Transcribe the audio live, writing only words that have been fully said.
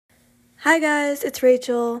Hi guys, it's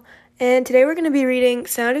Rachel, and today we're going to be reading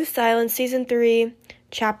Silence Season 3,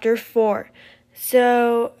 Chapter 4.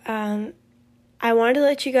 So, I wanted to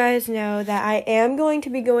let you guys know that I am going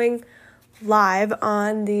to be going live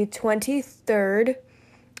on the 23rd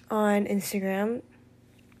on Instagram.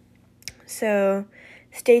 So,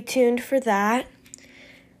 stay tuned for that.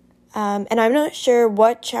 And I'm not sure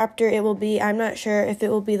what chapter it will be. I'm not sure if it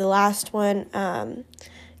will be the last one,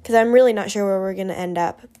 because I'm really not sure where we're going to end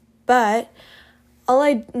up. But all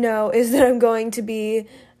I know is that I'm going to be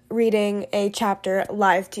reading a chapter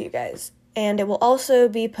live to you guys. And it will also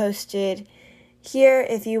be posted here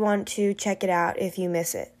if you want to check it out if you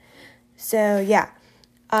miss it. So, yeah.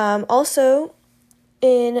 Also,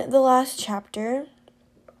 in the last chapter,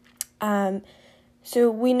 so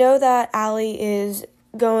we know that Alie is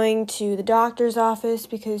going to the doctor's office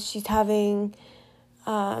because she's having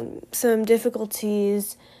some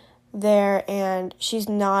difficulties there, and she's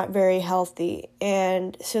not very healthy,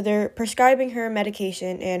 and so they're prescribing her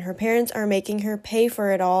medication, and her parents are making her pay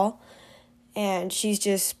for it all, and she's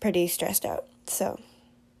just pretty stressed out. So,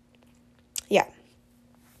 yeah,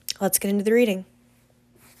 let's get into the reading.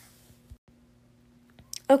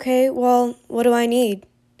 Okay, well, what do I need?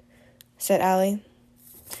 Said Alie.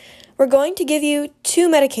 We're going to give you 2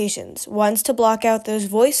 medications. One's to block out those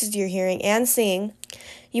voices you're hearing and seeing.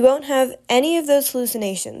 You won't have any of those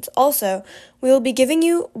hallucinations. Also, we will be giving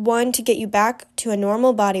you one to get you back to a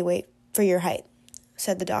normal body weight for your height,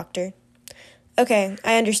 said the doctor. Okay,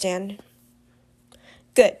 I understand.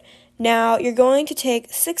 Good. Now, you're going to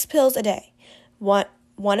take 6 pills a day. One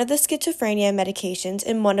of the schizophrenia medications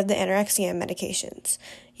and one of the anorexia medications.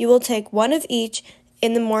 You will take one of each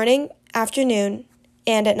in the morning, afternoon,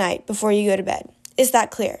 and at night before you go to bed. Is that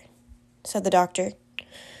clear? Said the doctor.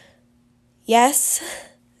 Yes,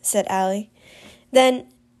 said Alie. Then,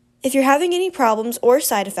 if you're having any problems or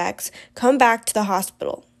side effects, come back to the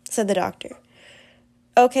hospital, said the doctor.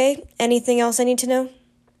 Okay, anything else I need to know?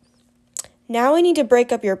 Now I need to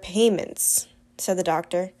break up your payments, said the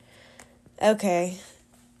doctor. Okay.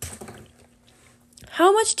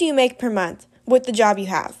 How much do you make per month with the job you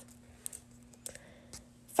have?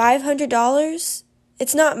 $500?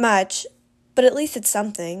 It's not much, but at least it's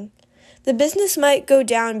something. The business might go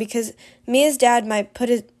down because Mia's dad might put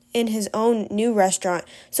it in his own new restaurant,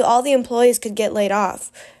 so all the employees could get laid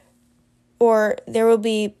off. Or there will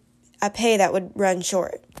be a pay that would run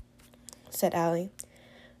short, said Alie.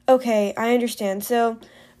 Okay, I understand. So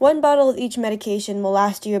 1 bottle of each medication will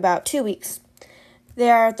last you about 2 weeks. They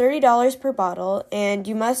are $30 per bottle, and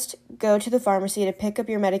you must go to the pharmacy to pick up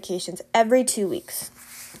your medications every 2 weeks.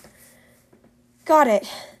 Got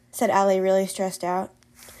it, said Alie, really stressed out.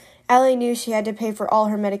 Alie knew she had to pay for all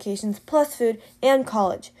her medications plus food and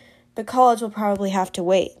college, but college will probably have to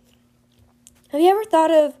wait. Have you ever thought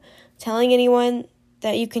of telling anyone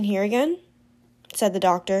that you can hear again? Said the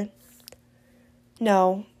doctor.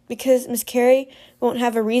 No, because Miss Carey won't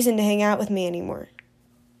have a reason to hang out with me anymore.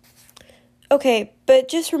 Okay, but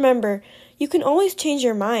just remember, you can always change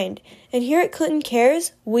your mind, and here at Clinton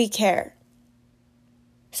Cares, we care,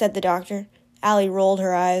 said the doctor. Alie rolled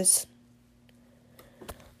her eyes.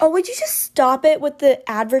 Oh, would you just stop it with the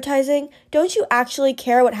advertising? Don't you actually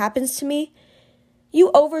care what happens to me?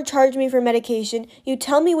 You overcharge me for medication. You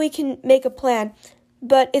tell me we can make a plan,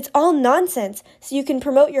 but it's all nonsense so you can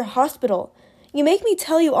promote your hospital. You make me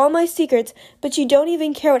tell you all my secrets, but you don't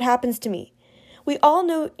even care what happens to me. We all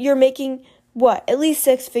know you're making, at least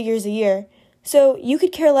 6 figures a year, so you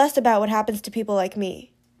could care less about what happens to people like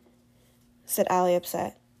me, said Alie,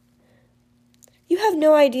 upset. You have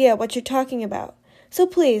no idea what you're talking about. So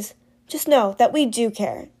please, just know that we do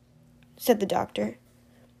care, said the doctor.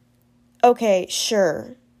 Okay,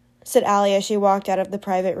 sure, said Alie as she walked out of the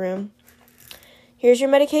private room. Here's your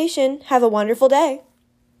medication. Have a wonderful day,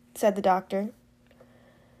 said the doctor.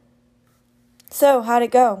 So, how'd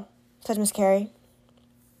it go? Said Miss Carey.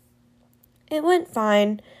 It went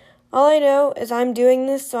fine. All I know is I'm doing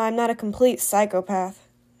this so I'm not a complete psychopath,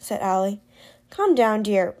 said Alie. Calm down,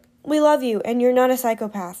 dear. We love you, and you're not a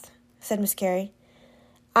psychopath, said Miss Carey.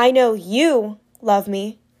 I know you love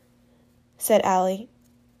me, said Alie.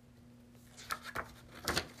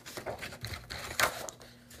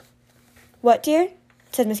 What, dear?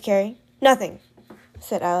 Said Miss Carey. Nothing,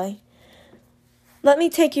 said Alie. Let me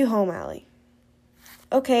take you home, Alie.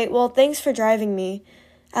 Okay, well, thanks for driving me.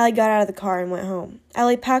 Alie got out of the car and went home.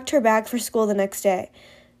 Alie packed her bag for school the next day.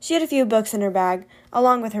 She had a few books in her bag,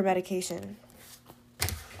 along with her medication.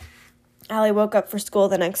 Alie woke up for school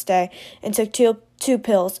the next day and took two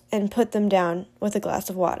pills and put them down with a glass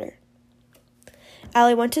of water.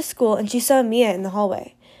 Alie went to school and she saw Mia in the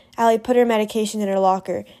hallway. Alie put her medication in her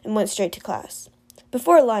locker and went straight to class.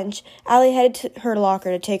 Before lunch, Alie headed to her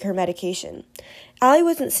locker to take her medication. Alie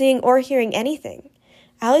wasn't seeing or hearing anything.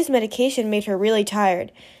 Allie's medication made her really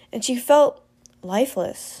tired, and she felt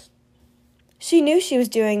lifeless. She knew she was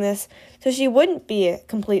doing this so she wouldn't be a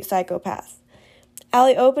complete psychopath.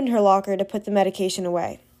 Alie opened her locker to put the medication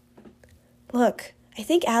away. Look, I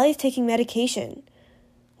think Allie's taking medication.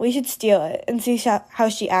 We should steal it and see how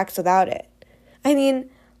she acts without it. I mean,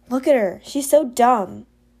 look at her. She's so dumb,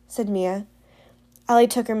 said Mia. Alie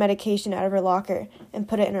took her medication out of her locker and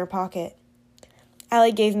put it in her pocket.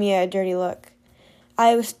 Alie gave Mia a dirty look.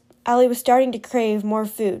 Alie was starting to crave more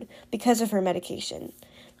food because of her medication.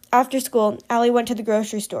 After school, Alie went to the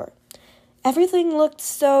grocery store. Everything looked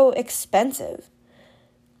so expensive.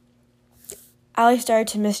 Alie started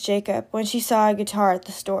to miss Jacob when she saw a guitar at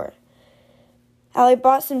the store. Alie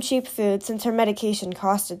bought some cheap food since her medication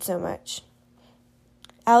costed so much.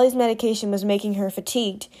 Allie's medication was making her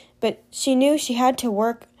fatigued, but she knew she had to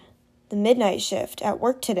work the midnight shift at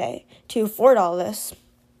work today to afford all this.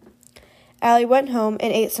 Alie went home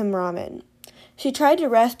and ate some ramen. She tried to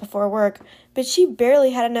rest before work, but she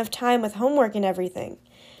barely had enough time with homework and everything.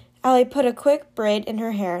 Alie put a quick braid in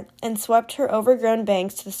her hair and swept her overgrown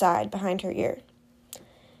bangs to the side behind her ear.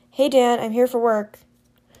 Hey, Dan, I'm here for work.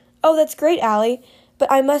 Oh, that's great, Alie,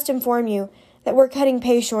 but I must inform you that we're cutting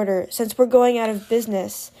pay shorter since we're going out of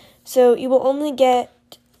business, so you will only get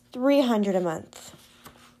 $300 a month.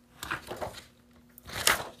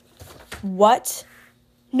 What?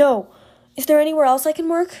 No. Is there anywhere else I can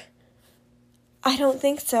work? I don't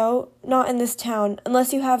think so. Not in this town,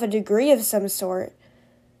 unless you have a degree of some sort.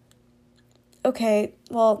 Okay,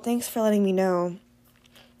 well, thanks for letting me know.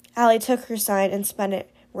 Alie took her sign and spun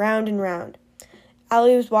it round and round.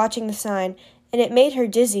 Alie was watching the sign, and it made her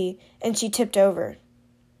dizzy, and she tipped over.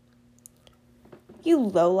 You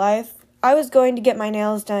lowlife. I was going to get my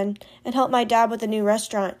nails done and help my dad with a new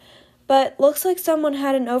restaurant, but looks like someone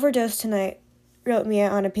had an overdose tonight, wrote Mia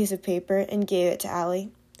on a piece of paper and gave it to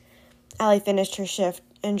Alie. Alie finished her shift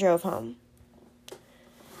and drove home.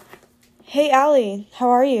 Hey, Alie, how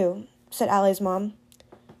are you? Said Allie's mom.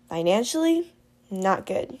 Financially, not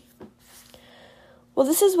good. Well,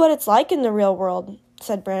 this is what it's like in the real world,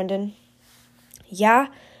 said Brandon. Yeah?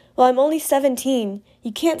 Well, I'm only 17.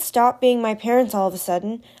 You can't stop being my parents all of a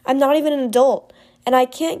sudden. I'm not even an adult, and I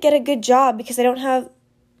can't get a good job because I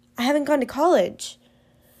haven't gone to college.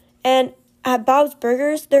 And at Bob's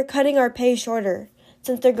Burgers, they're cutting our pay shorter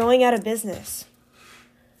since they're going out of business,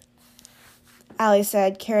 Alie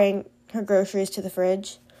said, carrying her groceries to the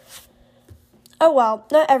fridge. Oh, well,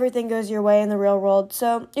 not everything goes your way in the real world,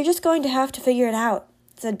 so you're just going to have to figure it out,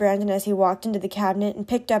 said Brandon as he walked into the cabinet and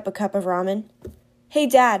picked up a cup of ramen. Hey,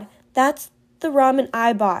 Dad, that's the ramen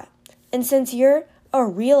I bought, and since you're a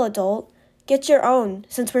real adult, get your own,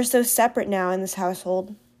 since we're so separate now in this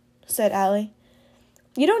household, said Alie.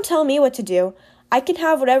 You don't tell me what to do. I can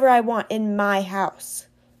have whatever I want in my house,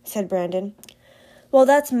 said Brandon. Well,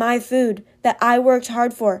 that's my food that I worked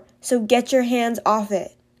hard for, so get your hands off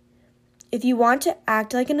it. If you want to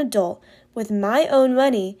act like an adult with my own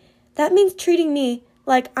money, that means treating me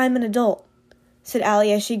like I'm an adult, said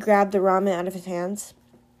Alie as she grabbed the ramen out of his hands.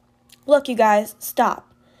 Look, you guys,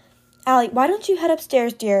 stop. Alie, why don't you head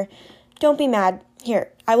upstairs, dear? Don't be mad.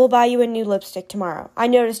 Here, I will buy you a new lipstick tomorrow. I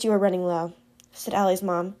noticed you were running low, said Allie's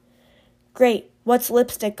mom. Great. What's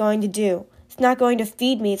lipstick going to do? It's not going to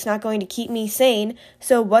feed me. It's not going to keep me sane.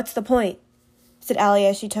 So what's the point? Said Alie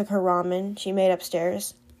as she took her ramen she made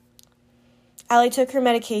upstairs. Alie took her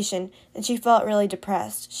medication, and she felt really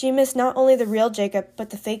depressed. She missed not only the real Jacob, but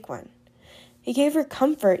the fake one. He gave her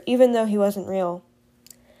comfort, even though he wasn't real.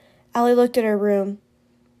 Alie looked at her room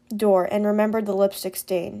door and remembered the lipstick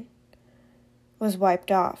stain was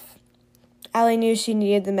wiped off. Alie knew she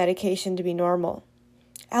needed the medication to be normal.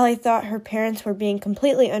 Alie thought her parents were being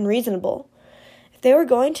completely unreasonable. If they were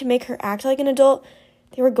going to make her act like an adult,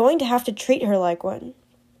 they were going to have to treat her like one.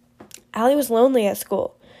 Alie was lonely at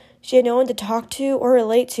school. She had no one to talk to or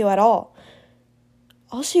relate to at all.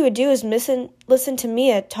 All she would do is listen to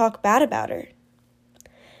Mia talk bad about her.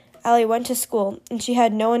 Alie went to school, and she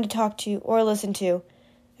had no one to talk to or listen to,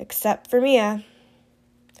 except for Mia.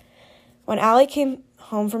 When Alie came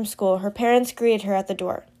home from school, her parents greeted her at the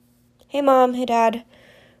door. Hey, Mom. Hey, Dad.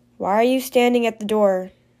 Why are you standing at the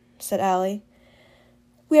door? Said Alie.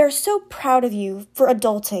 We are so proud of you for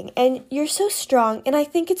adulting, and you're so strong, and I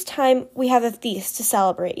think it's time we have a feast to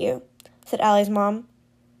celebrate you, said Allie's mom.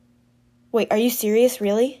 Wait, are you serious,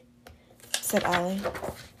 really? Said Alie.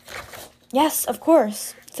 Yes, of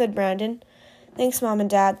course, said Brandon. Thanks, Mom and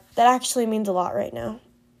Dad. That actually means a lot right now.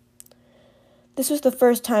 This was the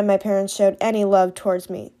first time my parents showed any love towards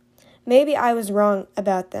me. Maybe I was wrong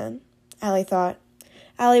about them, Alie thought.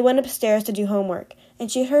 Alie went upstairs to do homework,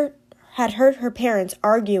 and she had heard her parents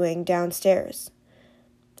arguing downstairs.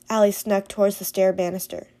 Alie snuck towards the stair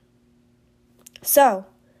banister. "So,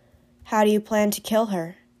 how do you plan to kill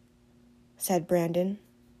her?" said Brandon.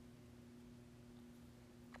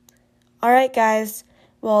 All right, guys.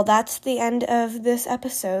 Well, that's the end of this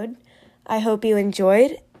episode. I hope you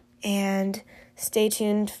enjoyed, and stay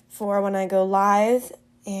tuned for when I go live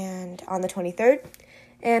and on the 23rd.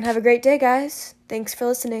 And have a great day, guys. Thanks for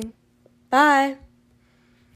listening. Bye.